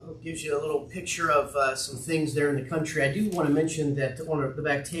gives you a little picture of some things there in the country. I do want to mention that on the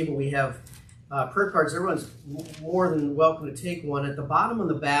back table we have prayer cards. Everyone's more than welcome to take one. At the bottom on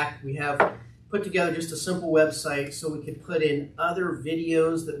the back, we have put together just a simple website so we could put in other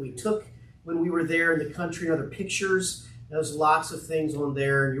videos that we took when we were there in the country, other pictures. There's lots of things on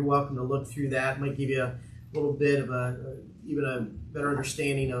there, and you're welcome to look through that. It might give you a little bit of even a better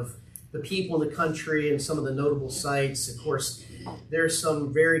understanding of the people in the country and some of the notable sites. Of course, there's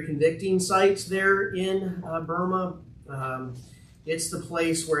some very convicting sites there in Burma. It's the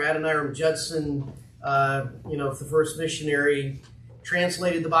place where Adoniram Judson, the first missionary,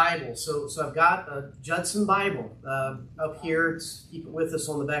 translated the Bible. So I've got a Judson Bible up here. Keep it with us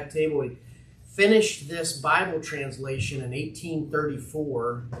on the back table. We finished this Bible translation in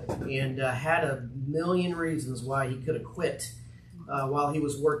 1834 and had a million reasons why he could have quit while he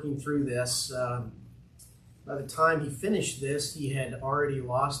was working through this. By the time he finished this, he had already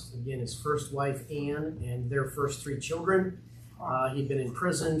lost, again, his first wife, Anne, and their first 3 children. He'd been in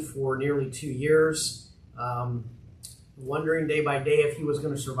prison for nearly 2 years, wondering day by day if he was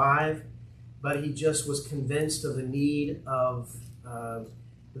going to survive, but he just was convinced of the need of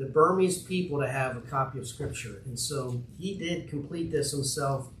the Burmese people to have a copy of Scripture. And so he did complete this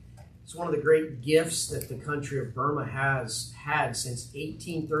himself. It's one of the great gifts that the country of Burma has had since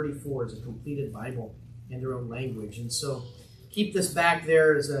 1834 is a completed Bible in their own language. And so keep this back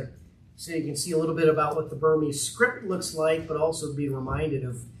there so you can see a little bit about what the Burmese script looks like, but also be reminded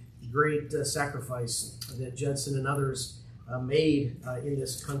of the great sacrifice that Judson and others made in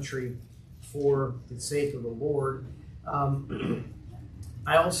this country for the sake of the Lord.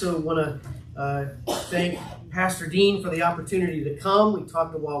 I also want to thank Pastor Dean for the opportunity to come. We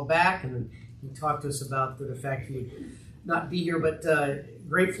talked a while back, and he talked to us about the fact he would not be here, but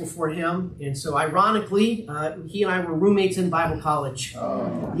grateful for him. And so, ironically, he and I were roommates in Bible college.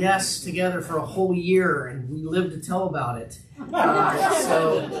 Oh. Yes, together for a whole year, and we lived to tell about it.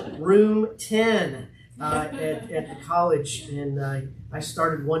 So, room 10 at the college, and I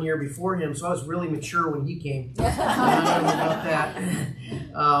started 1 year before him, so I was really mature when he came. I don't know about that.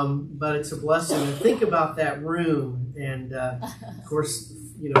 But it's a blessing. And think about that room, and of course,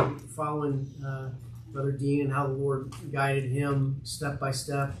 following Brother Dean and how the Lord guided him step by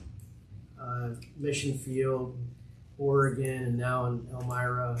step. Mission Field, Oregon, and now in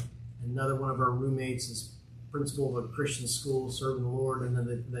Elmira. Another one of our roommates is principal of a Christian school serving the Lord, and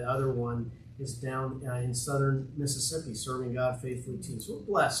then the other one is down in southern Mississippi, serving God faithfully too. So we're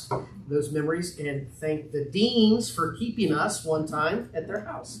blessed with those memories, and thank the deans for keeping us one time at their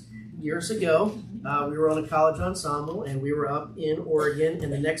house. Years ago, we were on a college ensemble, and we were up in Oregon,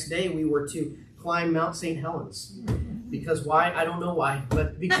 and the next day we were to climb Mount St. Helens. Because why? I don't know why,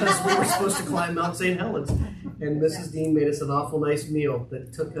 but because we were supposed to climb Mount St. Helens. And Mrs. Dean made us an awful nice meal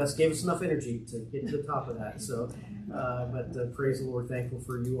that gave us enough energy to get to the top of that. So, but praise the Lord, thankful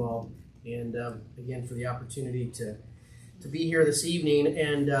for you all. And again, for the opportunity to be here this evening.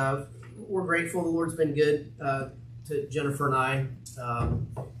 And we're grateful. The Lord's been good to Jennifer and I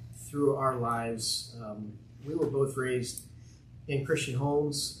through our lives. We were both raised in Christian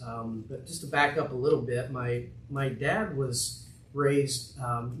homes. But just to back up a little bit, my dad was raised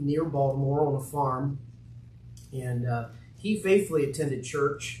near Baltimore on a farm. And he faithfully attended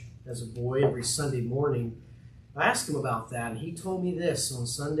church as a boy every Sunday morning. I asked him about that, and he told me this. On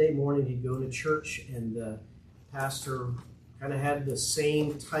Sunday morning, he'd go to church, and the pastor kind of had the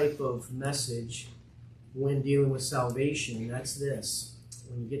same type of message when dealing with salvation, and that's this.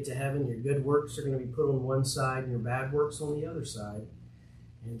 When you get to heaven, your good works are going to be put on one side, and your bad works on the other side.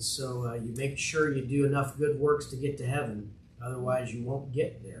 And so you make sure you do enough good works to get to heaven. Otherwise, you won't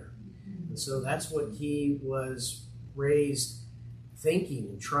get there. And so that's what he was raised thinking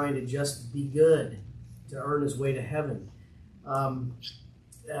and trying to just be good to earn his way to heaven.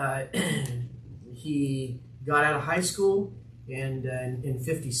 He got out of high school and in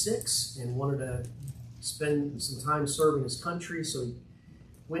 56 and wanted to spend some time serving his country, so he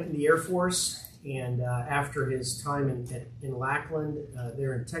went in the Air Force. And after his time in Lackland,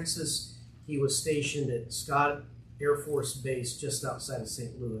 there in Texas, he was stationed at Scott Air Force Base just outside of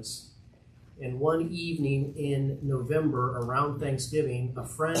St. Louis. And one evening in November, around Thanksgiving, a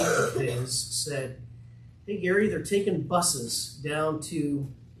friend of his said, "Hey, Gary, they're taking buses down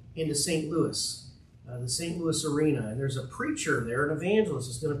into St. Louis, the St. Louis Arena, and there's a preacher there, an evangelist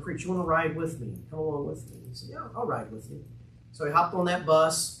is going to preach. You want to ride with me? Come along with me." He said, "Yeah, I'll ride with you." So he hopped on that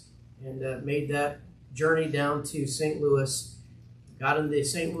bus and made that journey down to St. Louis, got into the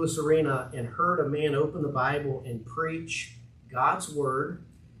St. Louis Arena, and heard a man open the Bible and preach God's Word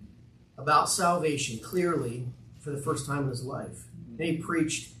about salvation clearly for the first time in his life. And he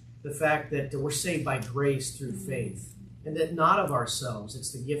preached the fact that we're saved by grace through faith, and that not of ourselves,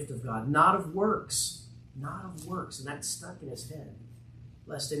 it's the gift of God, not of works, and that's stuck in his head,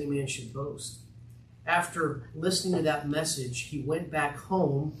 lest any man should boast. After listening to that message, he went back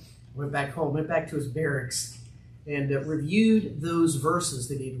to his barracks, and reviewed those verses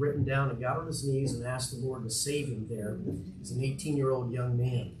that he'd written down, and got on his knees and asked the Lord to save him there as an 18-year-old young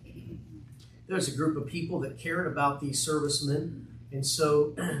man. There was a group of people that cared about these servicemen, and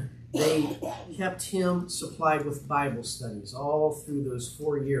so they kept him supplied with Bible studies all through those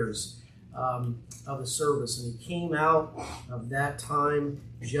 4 years of the service. And he came out of that time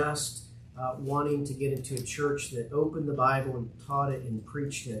just wanting to get into a church that opened the Bible and taught it and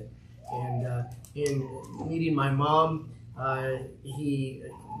preached it. And in meeting my mom, he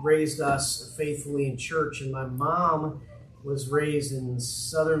raised us faithfully in church. And my mom was raised in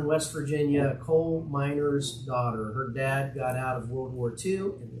southern West Virginia, a coal miner's daughter. Her dad got out of World War II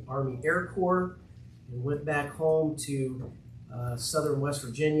in the Army Air Corps and went back home to southern West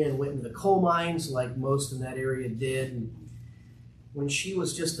Virginia and went into the coal mines like most in that area did. And when she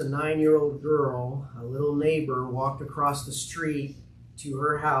was just a 9-year-old girl, a little neighbor walked across the street to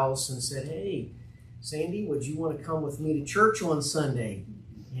her house and said, "Hey, Sandy, would you want to come with me to church on Sunday?"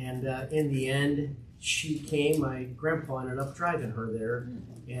 And in the end, she came. My grandpa ended up driving her there.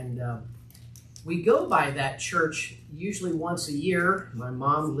 And we go by that church usually once a year. My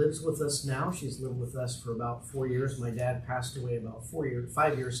mom lives with us now. She's lived with us for about 4 years. My dad passed away about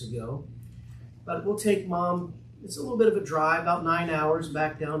 5 years ago. But we'll take Mom. It's a little bit of a drive, about 9 hours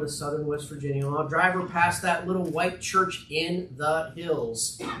back down to southern West Virginia. I'll drive her past that little white church in the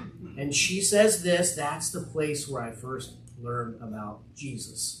hills. And she says this, "That's the place where I first learned about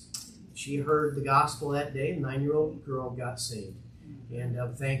Jesus." She heard the gospel that day. A 9-year-old girl got saved. And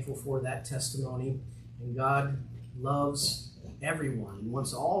I'm thankful for that testimony. And God loves everyone. He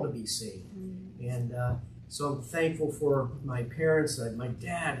wants all to be saved. And so I'm thankful for my parents. My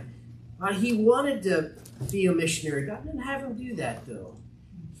dad, he wanted to be a missionary. God didn't have him do that, though.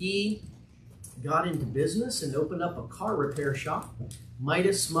 He got into business and opened up a car repair shop.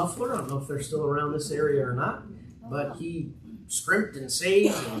 Midas Muffler. I don't know if they're still around this area or not. But he scrimped and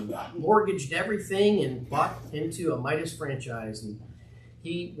saved and mortgaged everything and bought into a Midas franchise. And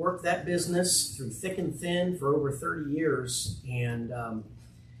he worked that business through thick and thin for over 30 years. And,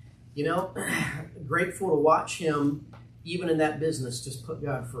 grateful to watch him, even in that business, just put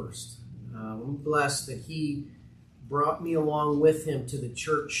God first. I'm blessed that he brought me along with him to the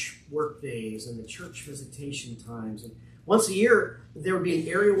church work days and the church visitation times. And once a year, there would be an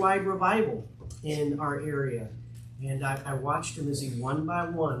area-wide revival in our area. And I watched him as he one by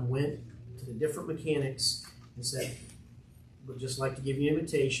one went to the different mechanics and said, "Would just like to give you an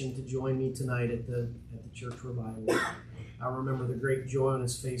invitation to join me tonight at the church revival." I remember the great joy on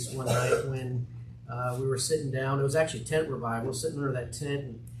his face one night when we were sitting down. It was actually tent revival, sitting under that tent,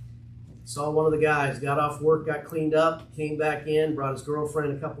 and saw one of the guys, got off work, got cleaned up, came back in, brought his girlfriend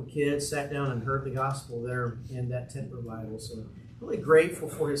and a couple of kids, sat down and heard the gospel there in that tent revival. So really grateful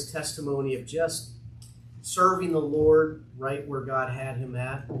for his testimony of just serving the Lord right where God had him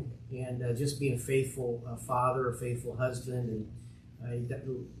at, and just being a faithful father, a faithful husband. And he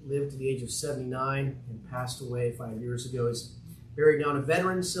lived to the age of 79 and passed away 5 years ago. He's buried down a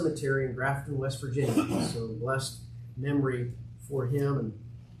veteran cemetery in Grafton, West Virginia. So blessed memory for him. And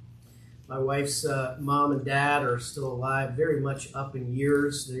my wife's mom and dad are still alive, very much up in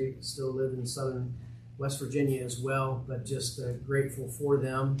years. They still live in southern West Virginia as well, but just grateful for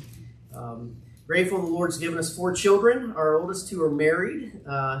them. Grateful the Lord's given us 4 children. Our oldest 2 are married,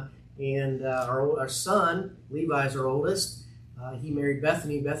 and our son, Levi's our oldest. He married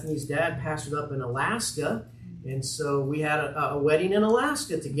Bethany. Bethany's dad pastored up in Alaska, and so we had a wedding in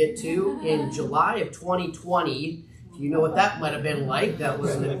Alaska to get to in July of 2020. You know what that might have been like. That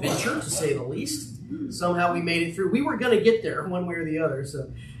was an adventure, to say the least. Somehow we made it through. We were going to get there one way or the other.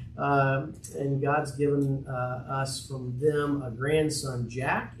 So, and God's given us from them a grandson,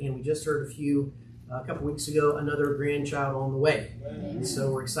 Jack, and we just heard a couple weeks ago, another grandchild on the way. And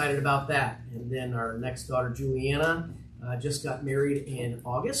so we're excited about that. And then our next daughter, Juliana, just got married in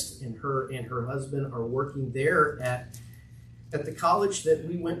August, and her and her husband are working there at the college that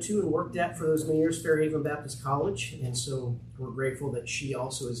we went to and worked at for those many years, Fairhaven Baptist College. And so we're grateful that she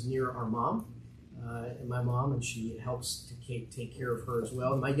also is near our mom and my mom, and she helps to take care of her as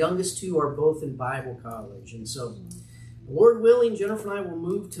well. And my youngest 2 are both in Bible college. And so, Lord willing, Jennifer and I will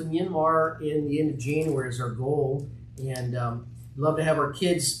move to Myanmar in the end of January is our goal. And love to have our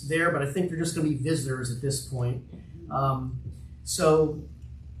kids there, but I think they're just going to be visitors at this point. So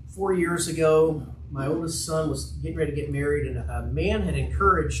 4 years ago, my oldest son was getting ready to get married, and a man had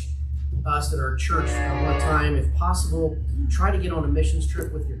encouraged us at our church one time, if possible, try to get on a missions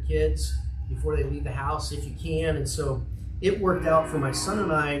trip with your kids before they leave the house if you can. And so it worked out for my son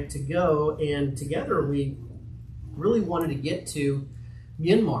and I to go, and together we really wanted to get to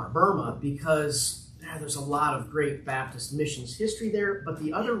Myanmar, Burma, because there's a lot of great Baptist missions history there. But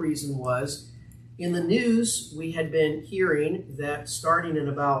the other reason was, in the news, we had been hearing that starting in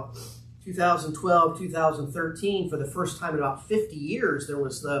about 2012, 2013, for the first time in about 50 years,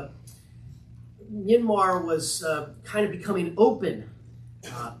 Myanmar was kind of becoming open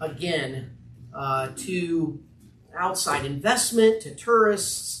again to outside investment, to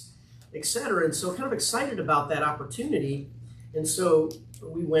tourists, etc. And so kind of excited about that opportunity. And so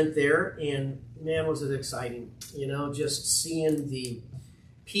we went there, and man, was it exciting, just seeing the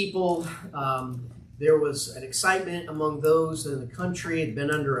people. There was an excitement among those in the country. It had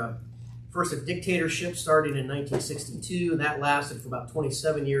been under first a dictatorship starting in 1962, and that lasted for about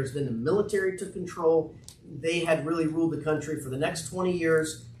 27 years. Then the military took control. They had really ruled the country for the next 20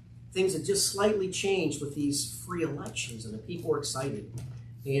 years. Things had just slightly changed with these free elections, and the people were excited.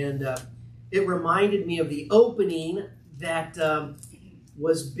 And it reminded me of the opening that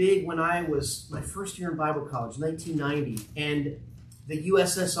was big when I was my first year in Bible college, 1990, and the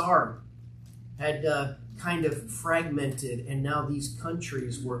USSR had kind of fragmented, and now these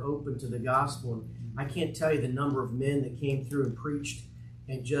countries were open to the gospel. And I can't tell you the number of men that came through and preached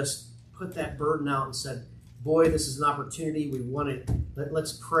and just put that burden out and said, boy, this is an opportunity. We want it.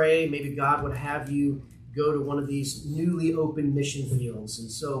 Let's pray. Maybe God would have you go to one of these newly opened mission fields. And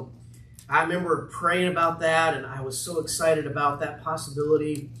so I remember praying about that, and I was so excited about that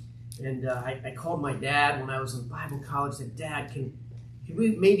possibility. And I called my dad when I was in Bible college. I said, Dad, can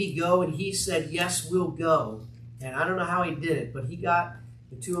we maybe go? And he said, yes, we'll go. And I don't know how he did it, but he got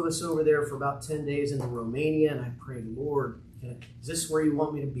the two of us over there for about 10 days into Romania, and I prayed, Lord, is this where you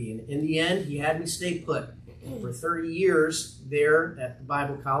want me to be? And in the end, he had me stay put for 30 years there at the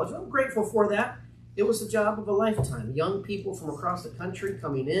Bible college. I'm grateful for that. It was the job of a lifetime. Young people from across the country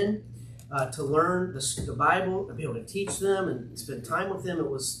coming in to learn the Bible, to be able to teach them and spend time with them.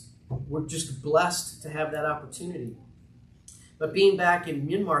 We're just blessed to have that opportunity. But being back in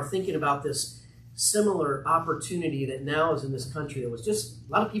Myanmar, thinking about this similar opportunity that now is in this country, there was just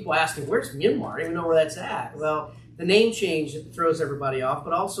a lot of people asking, where's Myanmar? I don't even know where that's at. Well, the name change throws everybody off,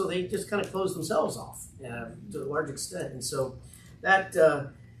 but also they just kind of close themselves off to a large extent. And so that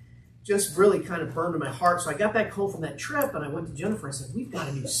just really kind of burned in my heart. So I got back home from that trip, and I went to Jennifer. I said, we've got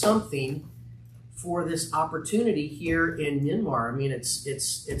to do something for this opportunity here in Myanmar. I mean,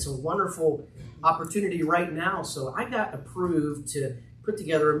 it's a wonderful opportunity right now. So I got approved to put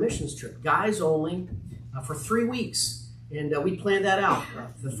together a missions trip, guys only, for 3 weeks. And we planned that out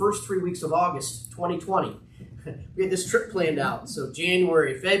the first 3 weeks of August 2020. We had this trip planned out. So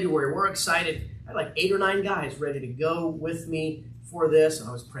January, February, we're excited. I had like 8 or 9 guys ready to go with me for this. And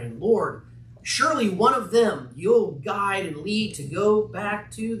I was praying, Lord, surely one of them you'll guide and lead to go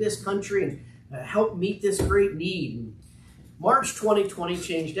back to this country and help meet this great need. And March 2020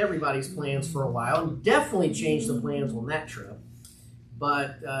 changed everybody's plans for a while, and definitely changed the plans on that trip.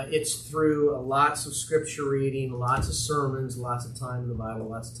 But it's through lots of scripture reading, lots of sermons, lots of time in the Bible,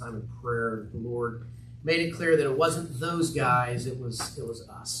 lots of time in prayer. The Lord made it clear that it wasn't those guys, it was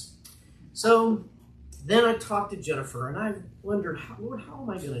us. So then I talked to Jennifer, and I wondered, Lord, how am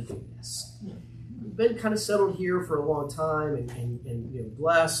I going to do this? I've been kind of settled here for a long time, and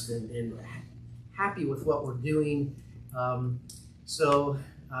blessed and happy with what we're doing. So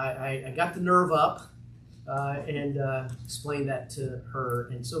I got the nerve up and explained that to her,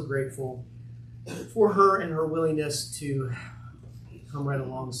 and so grateful for her and her willingness to come right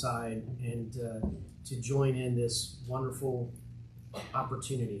alongside and to join in this wonderful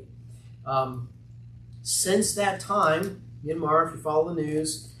opportunity. Since that time, Myanmar, if you follow the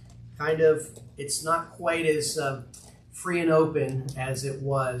news, it's not quite as free and open as it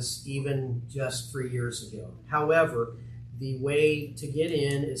was even just 3 years ago. However, the way to get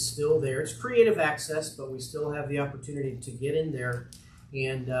in is still there. It's creative access, but we still have the opportunity to get in there.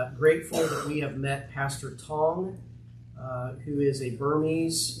 And grateful that we have met Pastor Tong, who is a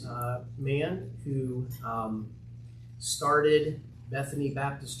Burmese man who started Bethany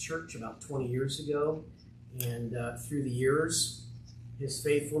Baptist Church about 20 years ago. And through the years, his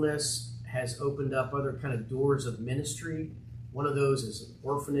faithfulness has opened up other kind of doors of ministry. One of those is an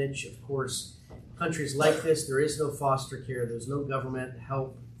orphanage. Of course, countries like this, there is no foster care. There's no government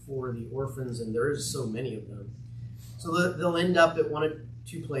help for the orphans, and there is so many of them. So they'll end up at one of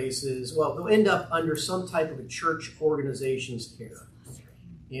two places. Well, they'll end up under some type of a church organization's care.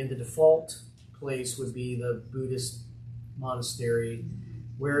 And the default place would be the Buddhist monastery,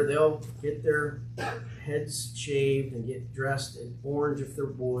 where they'll get their heads shaved and get dressed in orange if they're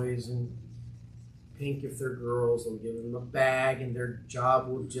boys and pink if they're girls. They'll give them a bag, and their job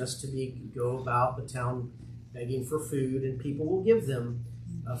will just to be go about the town begging for food, and people will give them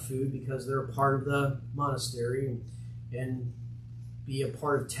food because they're a part of the monastery and be a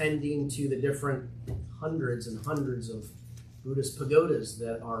part of tending to the different hundreds and hundreds of Buddhist pagodas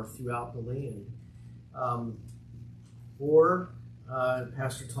that are throughout the land.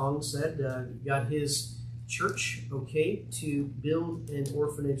 Pastor Tong said got his church okay to build an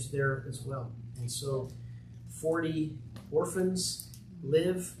orphanage there as well. And so 40 orphans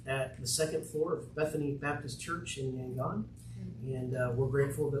live at the second floor of Bethany Baptist Church in Yangon. And we're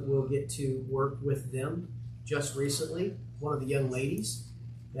grateful that we'll get to work with them. Just recently, one of the young ladies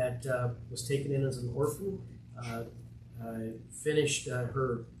that was taken in as an orphan finished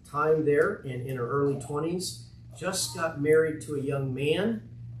her time there, and in her early 20s, just got married to a young man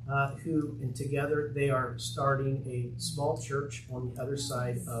and together they are starting a small church on the other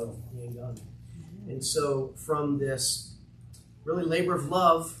side of Yangon. And so from this really labor of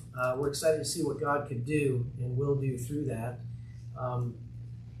love, we're excited to see what God could do and will do through that.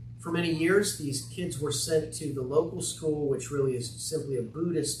 For many years, these kids were sent to the local school, which really is simply a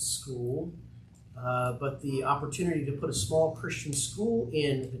Buddhist school. But the opportunity to put a small Christian school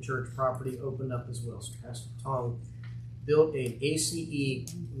in the church property opened up as well. So Pastor Tong built an ACE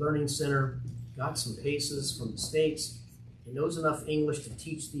learning center, got some PACEs from the States. He knows enough English to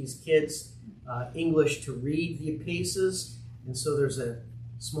teach these kids English to read the PACEs. And so there's a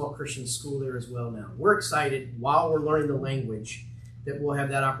small Christian school there as well now. We're excited while we're learning the language that we'll have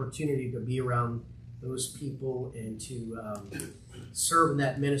that opportunity to be around those people and to serve in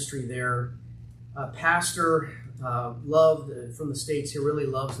that ministry there. Pastor loved from the States here, really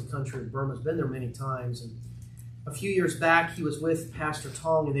loves the country of Burma, has been there many times. And a few years back, he was with Pastor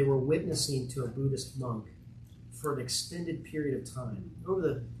Tong, and they were witnessing to a Buddhist monk for an extended period of time, over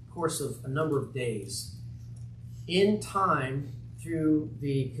the course of a number of days. In time, through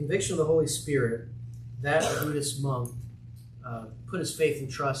the conviction of the Holy Spirit, that Buddhist monk put his faith and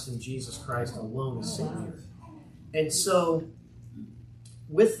trust in Jesus Christ alone as Savior. And so,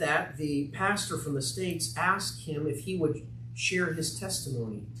 with that, the pastor from the States asked him if he would share his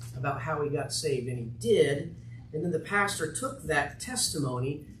testimony about how he got saved, and he did. And then the pastor took that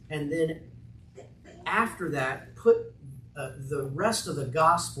testimony and then, after that, put the rest of the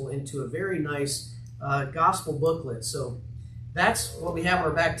gospel into a very nice gospel booklet. So that's what we have on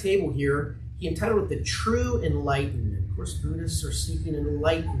our back table here. He entitled it The True Enlightenment. Of course, Buddhists are seeking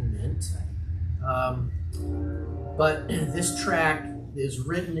enlightenment. But this tract is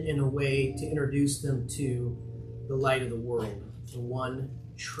written in a way to introduce them to the light of the world, the one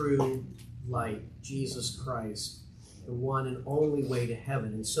true light, Jesus Christ, the one and only way to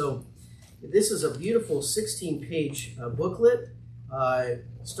heaven. And so this is a beautiful 16-page booklet,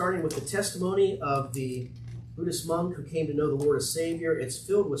 starting with the testimony of the Buddhist monk who came to know the Lord as Savior. It's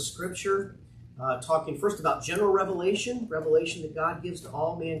filled with scripture, talking first about general revelation that God gives to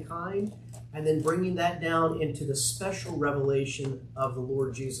all mankind, and then bringing that down into the special revelation of the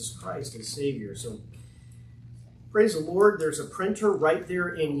Lord Jesus Christ as Savior. So praise the Lord. There's a printer right there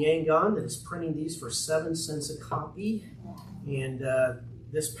in Yangon that is printing these for 7 cents a copy. And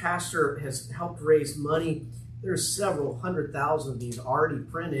this pastor has helped raise money. There's several 100,000 of these already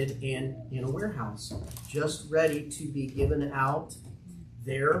printed and in a warehouse, just ready to be given out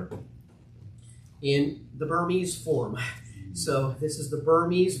there in the Burmese form. So this is the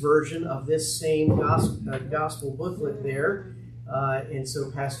Burmese version of this same gospel booklet there. And so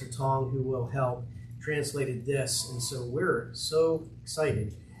Pastor Tong, who will help, translated this. And so we're so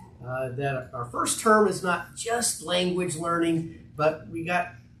excited that our first term is not just language learning, but we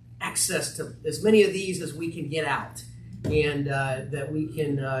got access to as many of these as we can get out, and that we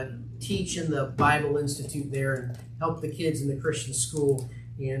can teach in the Bible Institute there and help the kids in the Christian school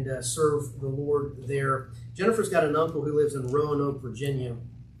and serve the Lord there. Jennifer's got an uncle who lives in Roanoke, Virginia.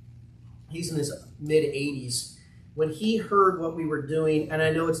 He's in his mid-80s. When he heard what we were doing, and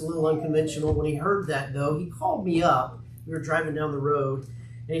I know it's a little unconventional, when he heard that, though, he called me up. We were driving down the road,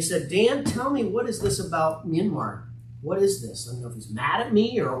 and he said, Dan, tell me, what is this about Myanmar? What is this? I don't know if he's mad at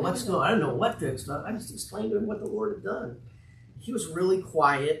me or what's going on. I don't know what to expect. I just explained to him what the Lord had done. He was really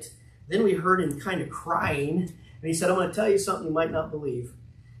quiet. Then we heard him kind of crying, and he said, I'm going to tell you something you might not believe.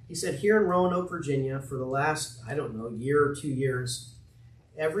 He said, here in Roanoke, Virginia, for the last, year or 2 years,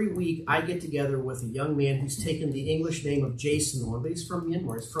 every week I get together with a young man who's taken the English name of Jason on, but he's from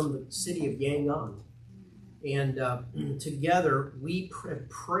Myanmar. He's from the city of Yangon. And together we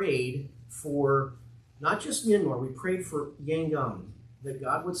prayed for not just Myanmar, we prayed for Yangon, that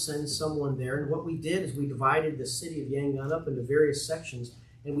God would send someone there. And what we did is we divided the city of Yangon up into various sections,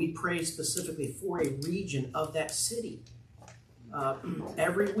 and we prayed specifically for a region of that city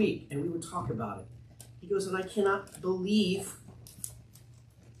every week, and we would talk about it. He goes, and I cannot believe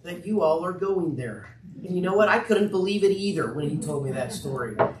that you all are going there. And you know what? I couldn't believe it either when he told me that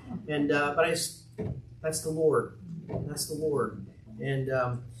story. And that's the Lord. That's the Lord. And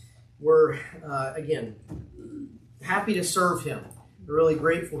we're, again, happy to serve him. We're really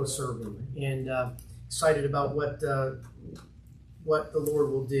grateful to serve him, and excited about what the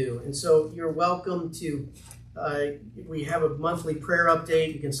Lord will do. And so you're welcome to, we have a monthly prayer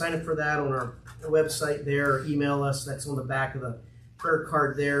update. You can sign up for that on our website there, or email us. That's on the back of the prayer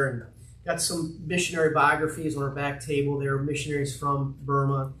card there. And got some missionary biographies on our back table there, missionaries from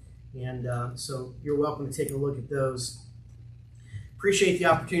Burma. And so you're welcome to take a look at those. Appreciate the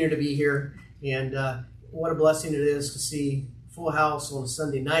opportunity to be here. And what a blessing it is to see Full House on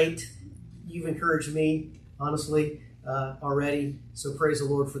Sunday night. You've encouraged me, honestly, already. So praise the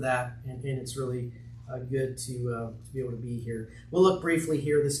Lord for that. And it's really good to be able to be here. We'll look briefly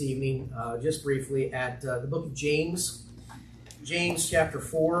here this evening, just briefly, at the book of James. James chapter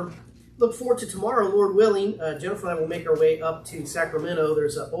 4. Look forward to tomorrow, Lord willing. Jennifer and I will make our way up to Sacramento.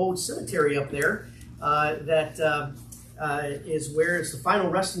 There's an old cemetery up there that is where it's the final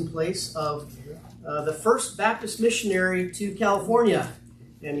resting place of the first Baptist missionary to California.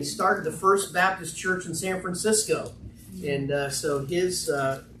 And he started the First Baptist Church in San Francisco. And so his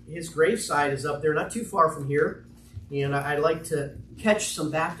gravesite is up there, not too far from here. And I'd like to catch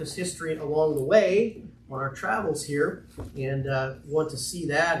some Baptist history along the way on our travels here, and want to see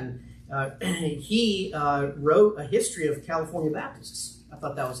that. And he wrote a history of California Baptists. I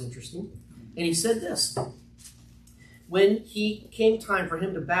thought that was interesting. And he said this: when he came time for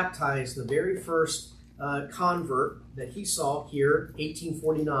him to baptize the very first convert that he saw here,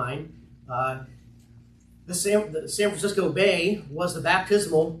 1849, the San Francisco Bay was the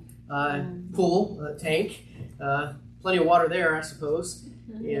baptismal pool, tank. Plenty of water there, I suppose.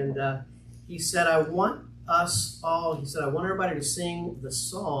 And he said, I want everybody to sing the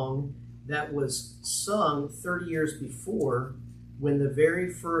song that was sung 30 years before, when the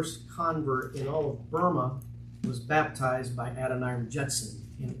very first convert in all of Burma was baptized by Adoniram Judson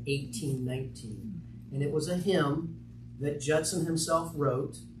in 1819. And it was a hymn that Judson himself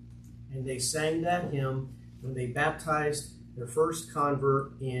wrote, and they sang that hymn when they baptized their first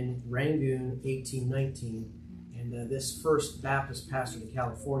convert in Rangoon, 1819. And this first Baptist pastor to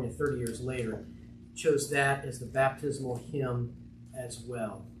California 30 years later chose that as the baptismal hymn as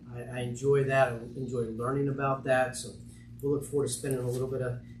well. I enjoy that. I enjoy learning about that. So we'll look forward to spending a little bit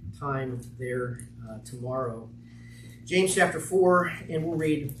of time there tomorrow. James chapter 4, and we'll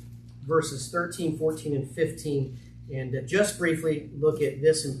read verses 13, 14, and 15. And just briefly look at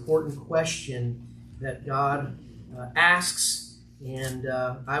this important question that God asks, and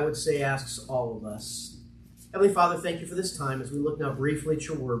I would say asks all of us. Heavenly Father, thank you for this time. As we look now briefly at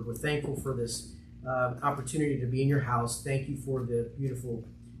your word, we're thankful for this opportunity to be in your house. Thank you for the beautiful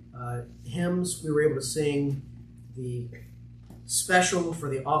hymns we were able to sing, the special for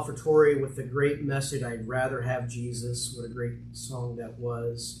the offertory with the great message, I'd rather have Jesus. What a great song that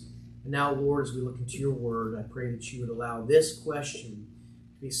was. And now, Lord, as we look into your word, I pray that you would allow this question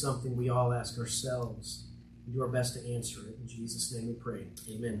to be something we all ask ourselves and do our best to answer it. In Jesus' name we pray.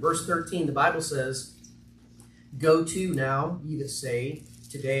 Amen. Verse 13, the Bible says, Go to now, ye that say,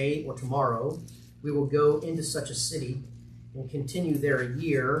 today or tomorrow, we will go into such a city and continue there a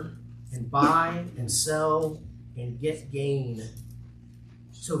year and buy and sell and get gain.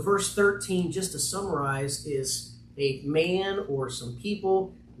 So verse 13, just to summarize, is a man or some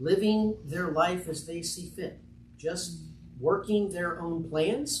people living their life as they see fit, just working their own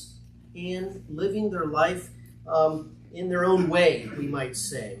plans and living their life in their own way, we might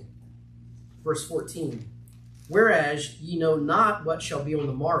say. Verse 14, Whereas ye know not what shall be on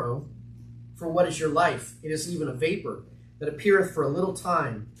the morrow, for what is your life? It is even a vapor that appeareth for a little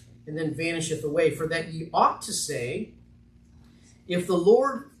time, and then vanisheth away. For that ye ought to say, If the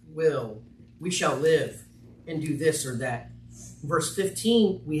Lord will, we shall live and do this or that. Verse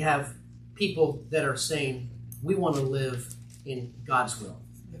 15, we have people that are saying, we want to live in God's will.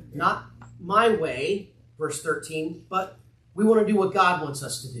 Not my way, verse 13, but we want to do what God wants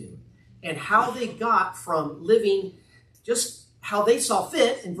us to do. And how they got from living just how they saw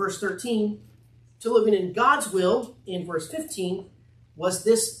fit in verse 13 to living in God's will in verse 15 was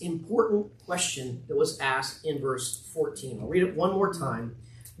this important question that was asked in verse 14. I'll read it one more time.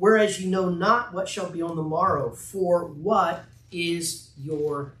 Whereas you know not what shall be on the morrow, for what is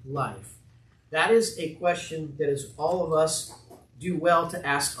your life? That is a question that is all of us do well to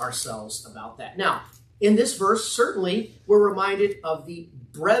ask ourselves about that. Now, in this verse, certainly we're reminded of the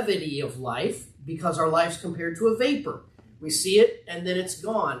brevity of life because our life's compared to a vapor. We see it and then it's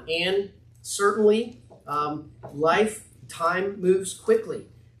gone. And certainly time moves quickly.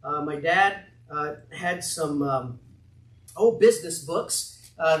 My dad had some business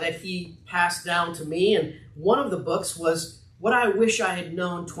books that he passed down to me. And one of the books was What I Wish I Had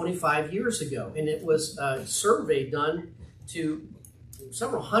Known 25 Years Ago. And it was a survey done to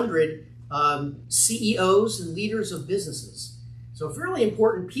several hundred CEOs and leaders of businesses. So fairly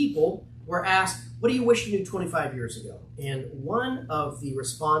important people were asked, what do you wish you knew 25 years ago? And one of the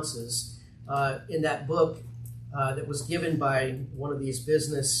responses in that book that was given by one of these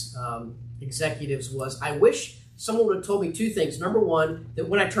business executives was, I wish someone would have told me two things. Number one, that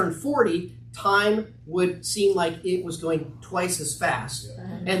when I turned 40, time would seem like it was going twice as fast.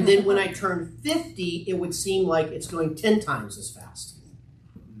 Yeah. And then when I turned 50, it would seem like it's going 10 times as fast.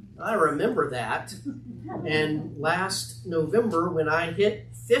 I remember that. And last November, when I hit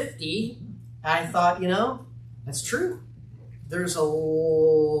 50, I thought, that's true. There's a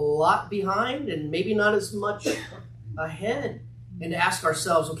lot behind and maybe not as much ahead. And to ask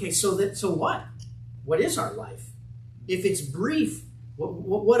ourselves, okay, so what? What is our life? If it's brief,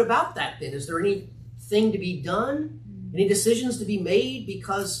 what about that then? Is there anything to be done? Any decisions to be made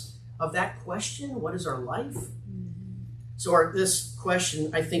because of that question? What is our life? So this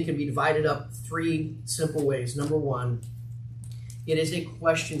question, I think, can be divided up three simple ways. Number one, it is a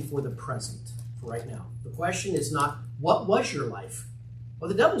question for the present, for right now. The question is not, what was your life? Well,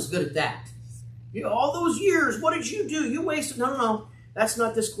 the devil's good at that. All those years, what did you do? You wasted. No. That's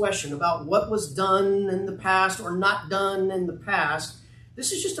not this question about what was done in the past or not done in the past.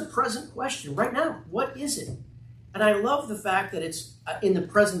 This is just a present question. Right now, what is it? And I love the fact that it's in the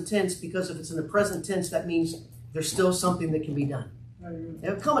present tense, because if it's in the present tense, that means there's still something that can be done.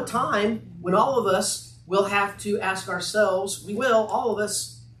 There'll come a time when all of us will have to ask ourselves, all of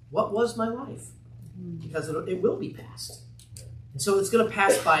us, what was my life? Because it will be past. And so it's going to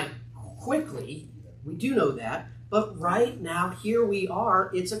pass by quickly. We do know that. But right now, here we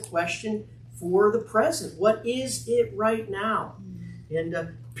are. It's a question for the present. What is it right now? And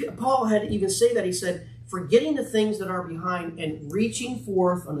Paul had to even say that. He said, forgetting the things that are behind and reaching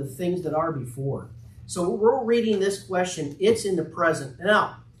forth on the things that are before. So we're reading this question. It's in the present.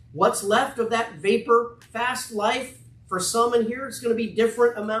 Now, what's left of that vapor fast life? For some in here, it's going to be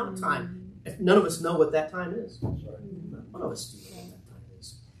different amount of time. None of us know what that time is. None of us do know what that time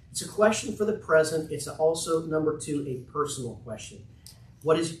is. It's a question for the present. It's also, number two, a personal question.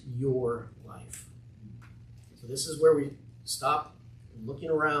 What is your life? So this is where we stop looking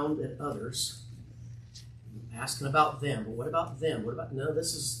around at others, asking about them. But what about them? No,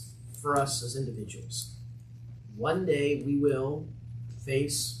 this is for us as individuals. One day we will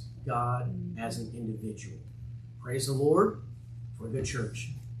face God as an individual. Praise the Lord for a good church,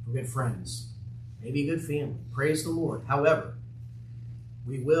 for good friends, maybe a good family. Praise the Lord. However,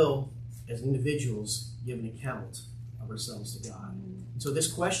 we will, as individuals, give an account of ourselves to God. And so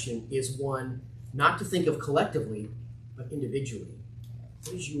this question is one not to think of collectively, but individually.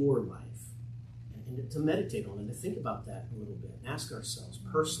 What is your life? And to meditate on and to think about that a little bit and ask ourselves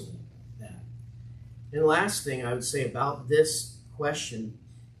personally that. And the last thing I would say about this question,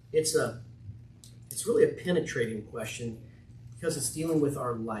 it's really a penetrating question because it's dealing with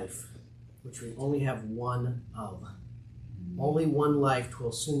our life, which we only have one of. Only one life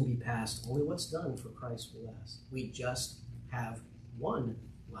will soon be past. Only what's done for Christ will last. We just have one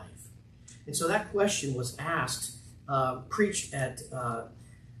life. And so that question was asked, preached at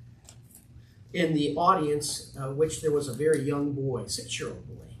in the audience, which there was a very young boy, 6-year-old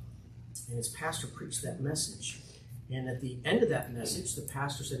boy. And his pastor preached that message. And at the end of that message, the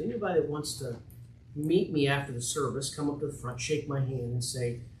pastor said, anybody that wants to meet me after the service, come up to the front, shake my hand, and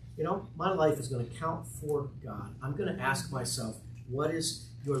say, my life is going to count for God. I'm going to ask myself, what is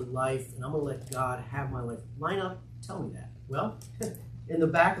your life? And I'm going to let God have my life. Line up, tell me that. Well, in the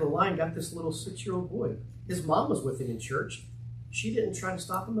back of the line got this little 6-year-old boy. His mom was with him in church. She didn't try to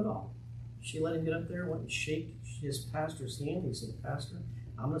stop him at all. She let him get up there, went and shake his pastor's hand. He said, Pastor,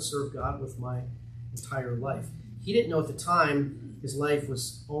 I'm going to serve God with my entire life. He didn't know at the time his life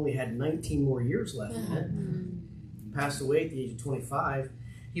only had 19 more years left in it. He passed away at the age of 25.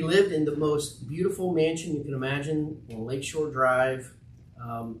 He lived in the most beautiful mansion you can imagine on Lakeshore Drive,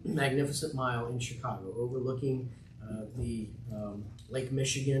 Magnificent Mile in Chicago, overlooking the Lake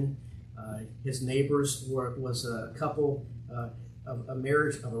Michigan. His neighbors was a couple of a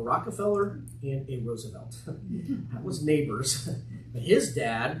marriage of a Rockefeller and a Roosevelt. That was neighbors. But his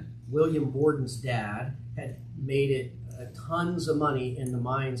dad William Borden's dad had made it tons of money in the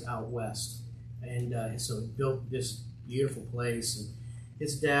mines out west. And so he built this beautiful place. And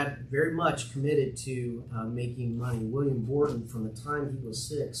his dad very much committed to making money. William Borden, from the time he was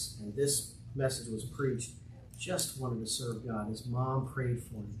 6, and this message was preached, just wanted to serve God. His mom prayed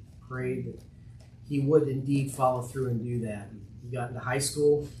for him, prayed that he would indeed follow through and do that. He got into high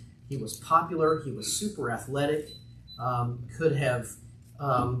school. He was popular. He was super athletic. Could have,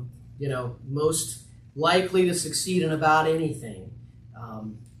 most likely to succeed in about anything.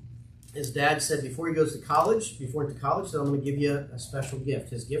 His dad said before he goes to college, said, I'm going to give you a special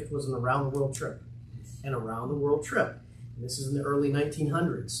gift. His gift was an around-the-world trip. An around-the-world trip. And this is in the early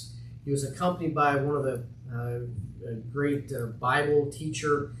 1900s. He was accompanied by one of the great Bible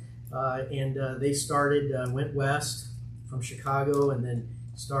teacher, and they went west from Chicago, and then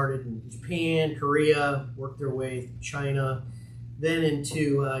started in Japan, Korea, worked their way through China, then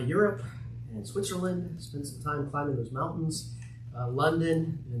into Europe and Switzerland, spent some time climbing those mountains,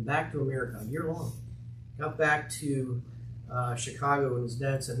 London, and back to America, a year long. Got back to Chicago, and his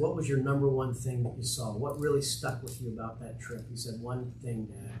dad said, what was your number one thing that you saw? What really stuck with you about that trip? He said, one thing,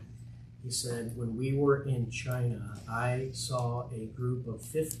 Dad. He said, when we were in China, I saw a group of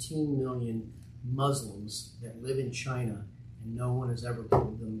 15 million Muslims that live in China, and no one has ever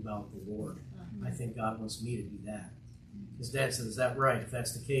told them about the Lord. I think God wants me to do that. His dad said, is that right? If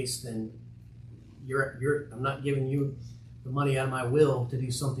that's the case, then I'm not giving you the money out of my will to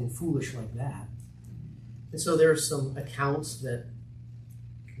do something foolish like that. And so there's some accounts that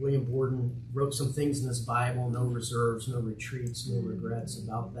William Borden wrote some things in his Bible, no reserves, no retreats, no regrets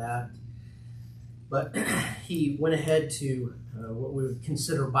about that. But he went ahead to what we would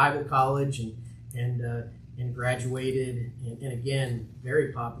consider Bible college and graduated. And again,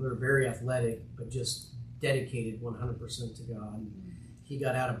 very popular, very athletic, but just dedicated 100% to God. He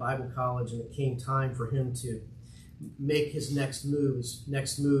got out of Bible college, and it came time for him to make his next move. His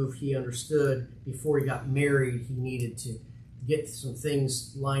next move, he understood, before he got married, he needed to get some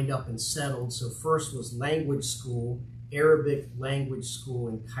things lined up and settled. So first was language school, Arabic language school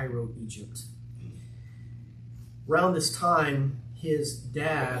in Cairo, Egypt. Around this time, his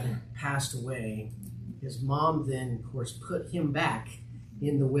dad passed away. His mom then, of course, put him back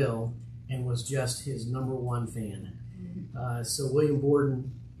in the will and was just his number one fan. So William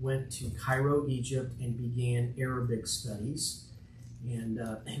Borden went to Cairo, Egypt, and began Arabic studies. And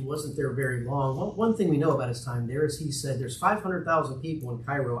he wasn't there very long. One thing we know about his time there is he said, there's 500,000 people in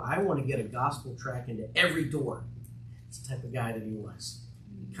Cairo. I want to get a gospel tract into every door. It's the type of guy that he was.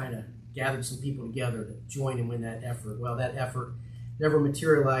 He kind of gathered some people together to join him in that effort. Well, that effort never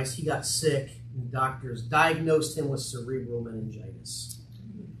materialized. He got sick, and doctors diagnosed him with cerebral meningitis.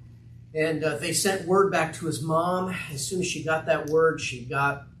 And they sent word back to his mom. As soon as she got that word, she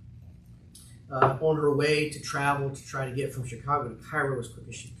got on her way to travel to try to get from Chicago to Cairo as quick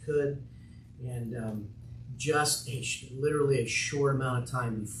as she could. And just literally a short amount of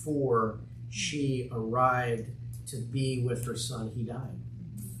time before she arrived to be with her son, he died,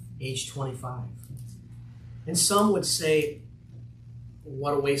 age 25. And some would say,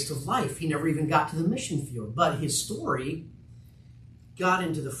 what a waste of life. He never even got to the mission field. But his story got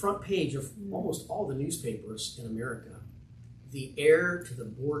into the front page of almost all the newspapers in America. The heir to the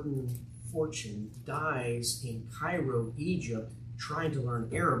Borden fortune dies in Cairo, Egypt, trying to learn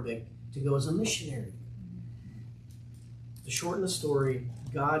Arabic to go as a missionary. To shorten the story,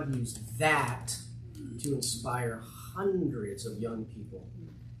 God used that to inspire hundreds of young people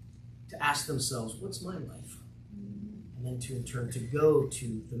to ask themselves, what's my life? And then to in turn to go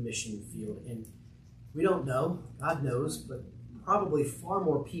to the mission field. And we don't know, God knows, but probably far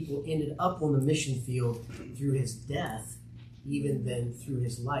more people ended up on the mission field through his death even than through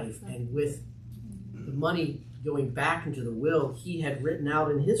his life. And with the money going back into the will, he had written out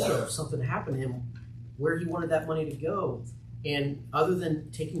in his will if something happened to him where he wanted that money to go. And other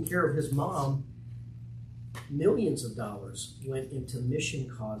than taking care of his mom, millions of dollars went into mission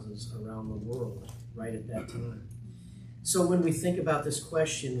causes around the world right at that time. So when we think about this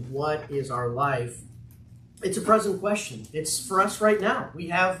question, what is our life? It's a present question. It's for us right now. We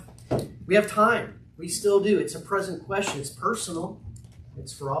have time. We still do. It's a present question. It's personal.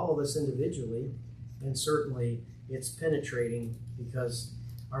 It's for all of us individually. And certainly it's penetrating because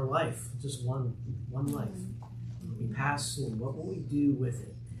our life, just one life. We pass soon. What will we do with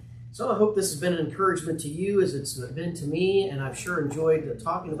it? So I hope this has been an encouragement to you as it's been to me, and I've sure enjoyed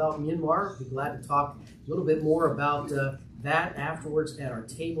talking about Myanmar. I'd be glad to talk a little bit more about that afterwards at our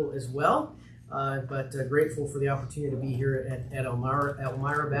table as well. But grateful for the opportunity to be here at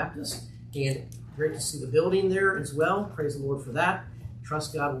Elmira Baptist, and great to see the building there as well. Praise the Lord for that.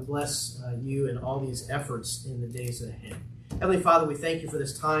 trust God will bless you and all these efforts in the days ahead. Heavenly Father, we thank you for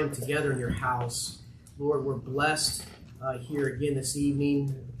this time together in your house. Lord, we're blessed here again this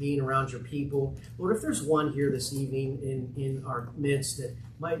evening, being around your people. Lord, if there's one here this evening in our midst that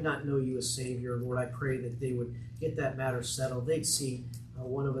might not know you as Savior, Lord, I pray that they would get that matter settled. They'd see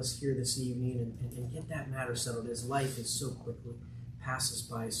one of us here this evening and get that matter settled, as life is so quickly, passes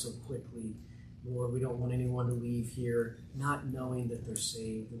by so quickly. Lord, we don't want anyone to leave here not knowing that they're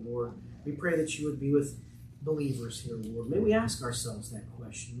saved. And Lord, we pray that you would be with believers here, Lord. May we ask ourselves that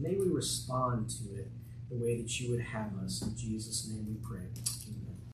question. May we respond to it the way that you would have us. In Jesus' name we pray.